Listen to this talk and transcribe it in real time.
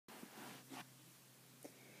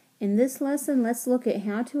In this lesson, let's look at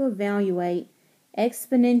how to evaluate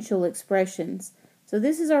exponential expressions. So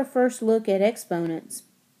this is our first look at exponents.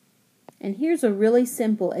 And here's a really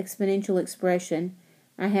simple exponential expression.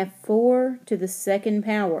 I have 4 to the second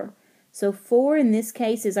power. So 4 in this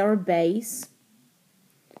case is our base.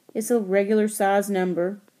 It's a regular size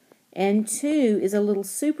number. And 2 is a little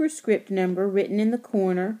superscript number written in the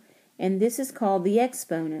corner, and this is called the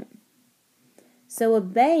exponent. So a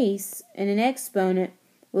base and an exponent,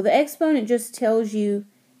 well, the exponent just tells you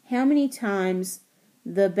how many times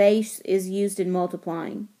the base is used in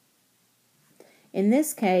multiplying. In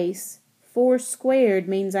this case, 4 squared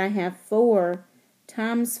means I have 4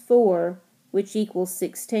 times 4, which equals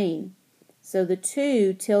 16. So the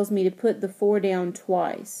 2 tells me to put the 4 down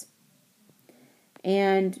twice.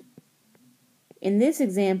 And in this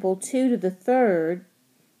example, 2 to the third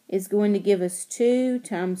is going to give us 2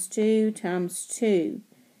 times 2 times 2.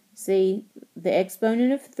 See, the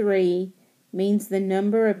exponent of 3 means the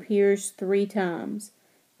number appears 3 times.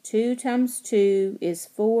 2 times 2 is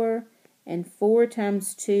 4, and 4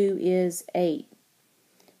 times 2 is 8.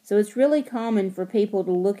 So it's really common for people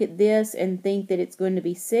to look at this and think that it's going to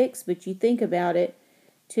be 6, but you think about it,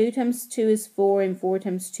 2 times 2 is 4, and 4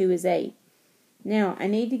 times 2 is 8. Now, I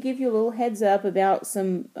need to give you a little heads up about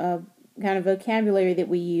some kind of vocabulary that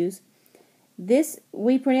we use.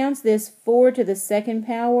 We pronounce this 4 to the second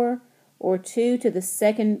power, or 2 to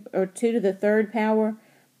the third power,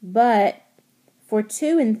 but for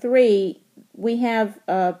 2 and 3, we have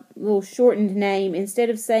a little shortened name. Instead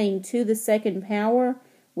of saying to the second power,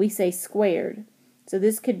 we say squared. So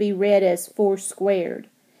this could be read as 4 squared.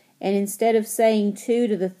 And instead of saying 2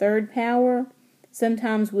 to the third power,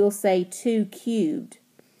 sometimes we'll say 2 cubed.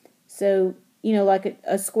 So, you know, like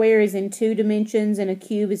a square is in 2 dimensions and a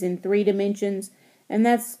cube is in 3 dimensions. And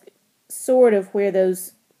that's sort of where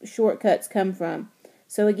those shortcuts come from.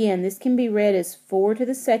 So again, this can be read as 4 to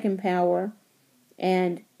the second power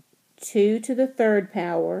and 2 to the third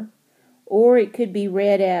power, or it could be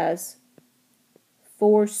read as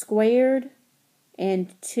 4 squared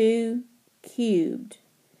and 2 cubed.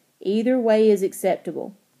 Either way is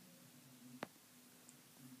acceptable.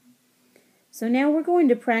 So now we're going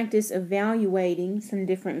to practice evaluating some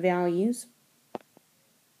different values.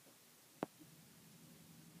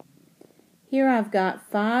 Here I've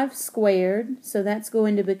got 5 squared, so that's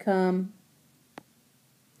going to become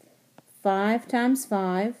 5 times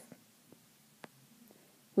 5,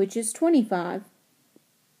 which is 25.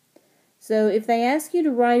 So if they ask you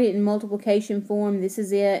to write it in multiplication form, this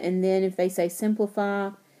is it, and then if they say simplify,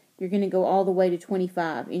 you're going to go all the way to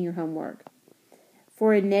 25 in your homework.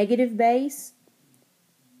 For a negative base,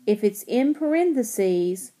 if it's in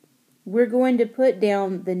parentheses, we're going to put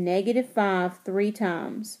down the negative 5 3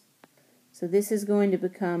 times. So this is going to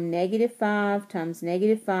become negative 5 times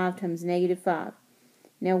negative 5 times negative 5.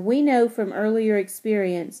 Now we know from earlier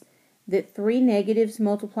experience that 3 negatives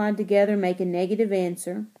multiplied together make a negative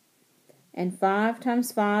answer, and 5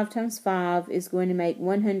 times 5 times 5 is going to make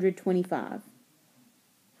 125.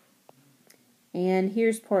 And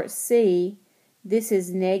here's part C. This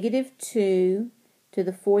is negative 2 to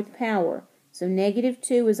the fourth power. So negative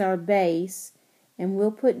 2 is our base, and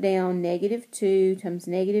we'll put down negative 2 times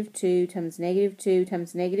negative 2 times negative 2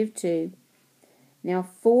 times negative 2. Now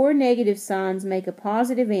 4 negative signs make a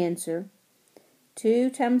positive answer. 2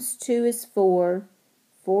 times 2 is 4,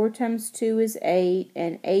 4 times 2 is 8,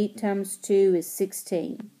 and 8 times 2 is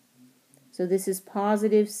 16. So this is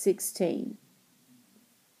positive 16.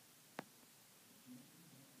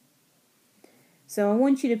 So I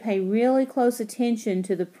want you to pay really close attention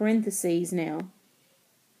to the parentheses now.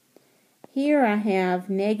 Here I have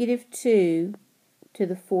negative 2 to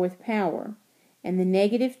the fourth power, and the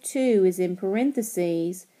negative 2 is in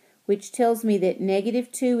parentheses, which tells me that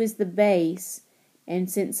negative 2 is the base, and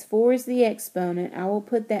since 4 is the exponent, I will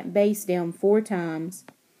put that base down 4 times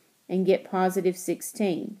and get positive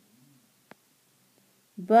 16.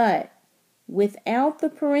 But without the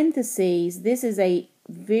parentheses, this is a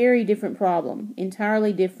very different problem,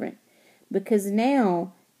 entirely different, because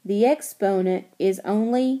now the exponent is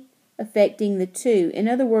only affecting the 2. In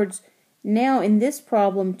other words, now in this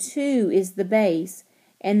problem 2 is the base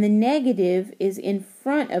and the negative is in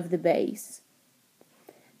front of the base.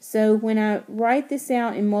 So when I write this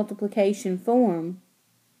out in multiplication form,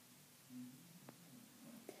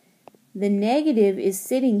 the negative is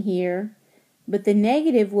sitting here, but the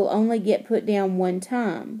negative will only get put down 1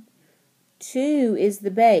 time. 2 is the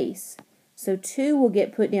base, so 2 will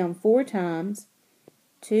get put down 4 times.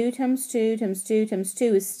 2 times 2 times 2 times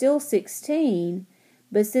 2 is still 16,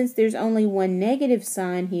 but since there's only one negative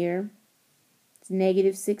sign here, it's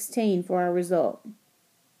negative 16 for our result.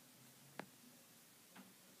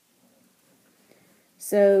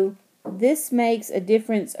 So this makes a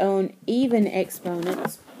difference on even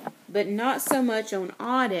exponents, but not so much on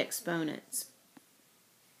odd exponents.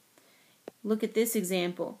 Look at this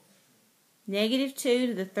example. Negative 2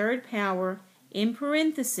 to the third power in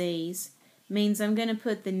parentheses means I'm going to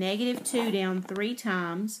put the negative 2 down 3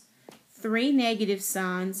 times. 3 negative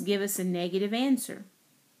signs give us a negative answer.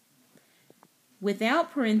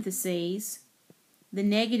 Without parentheses, the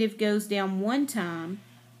negative goes down 1 time,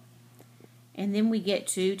 and then we get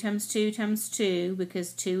 2 times 2 times 2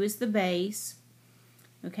 because 2 is the base.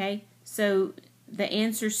 Okay, so the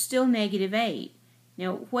answer is still negative 8.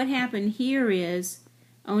 Now, what happened here is,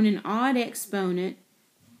 on an odd exponent,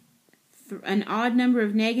 an odd number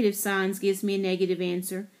of negative signs gives me a negative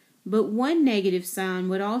answer, but 1 negative sign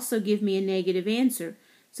would also give me a negative answer.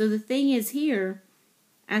 So the thing is here,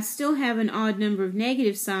 I still have an odd number of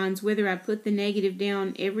negative signs whether I put the negative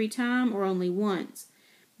down every time or only once.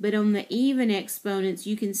 But on the even exponents,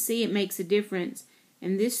 you can see it makes a difference,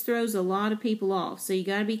 and this throws a lot of people off. So you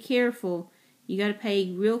got to be careful. You got to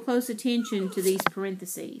pay real close attention to these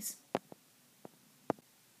parentheses.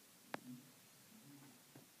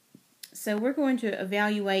 So we're going to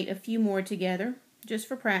evaluate a few more together, just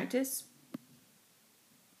for practice.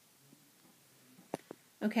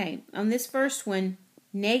 Okay, on this first one,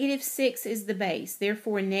 negative 6 is the base.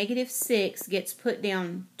 Therefore, negative 6 gets put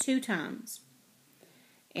down 2 times.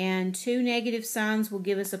 And 2 negative signs will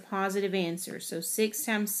give us a positive answer. So 6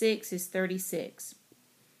 times 6 is 36.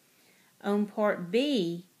 On part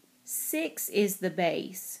B, 6 is the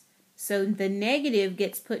base. So the negative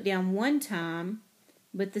gets put down 1 time,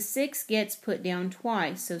 but the 6 gets put down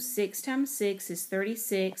twice. So 6 times 6 is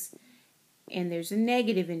 36, and there's a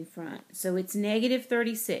negative in front. So it's negative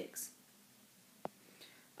 36.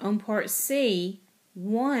 On part C,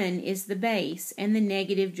 1 is the base, and the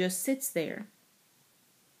negative just sits there.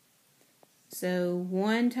 So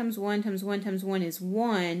 1 times 1 times 1 times 1 is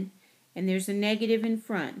 1, and there's a negative in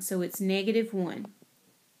front, so it's negative 1.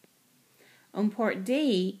 On part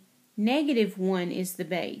D, negative 1 is the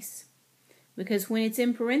base, because when it's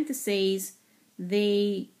in parentheses,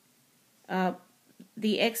 the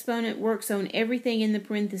exponent works on everything in the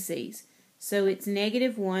parentheses. So it's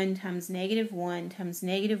negative 1 times negative 1 times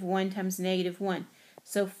negative 1 times negative 1.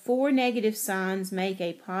 So 4 negative signs make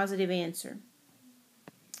a positive answer.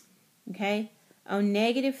 Okay? On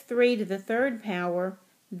negative 3 to the third power,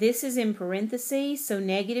 this is in parentheses, so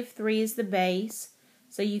negative 3 is the base.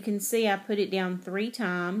 So you can see I put it down 3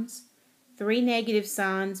 times. 3 negative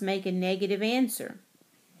signs make a negative answer.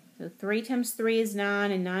 So 3 times 3 is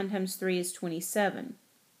 9, and 9 times 3 is 27.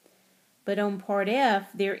 But on part F,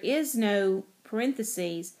 there is no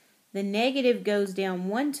parentheses. The negative goes down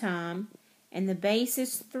 1 time, and the base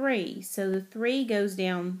is 3. So the 3 goes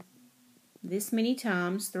down this many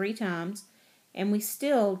times, 3 times, and we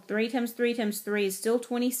still, 3 times 3 times 3 is still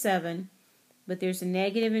 27, but there's a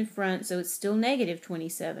negative in front, so it's still negative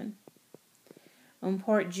 27. On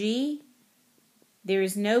part G, there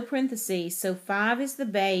is no parentheses, so 5 is the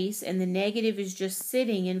base, and the negative is just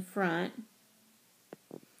sitting in front.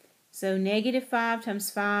 So negative 5 times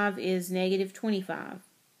 5 is negative 25.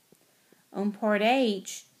 On part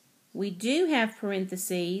H, we do have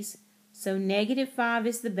parentheses, so negative 5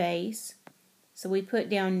 is the base. So we put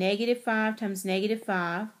down negative 5 times negative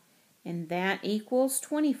 5, and that equals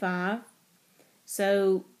 25.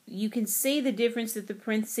 So you can see the difference that the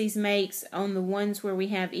parentheses makes on the ones where we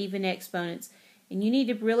have even exponents. And you need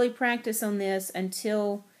to really practice on this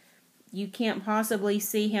until you can't possibly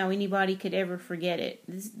see how anybody could ever forget it.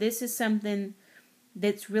 This is something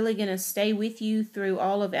that's really going to stay with you through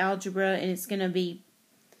all of algebra, and it's going to be,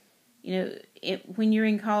 when you're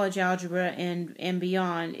in college algebra and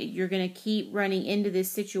beyond, you're going to keep running into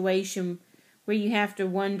this situation where you have to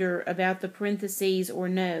wonder about the parentheses or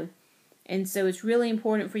no. And so it's really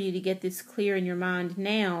important for you to get this clear in your mind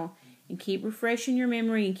now and keep refreshing your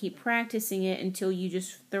memory and keep practicing it until you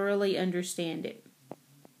just thoroughly understand it.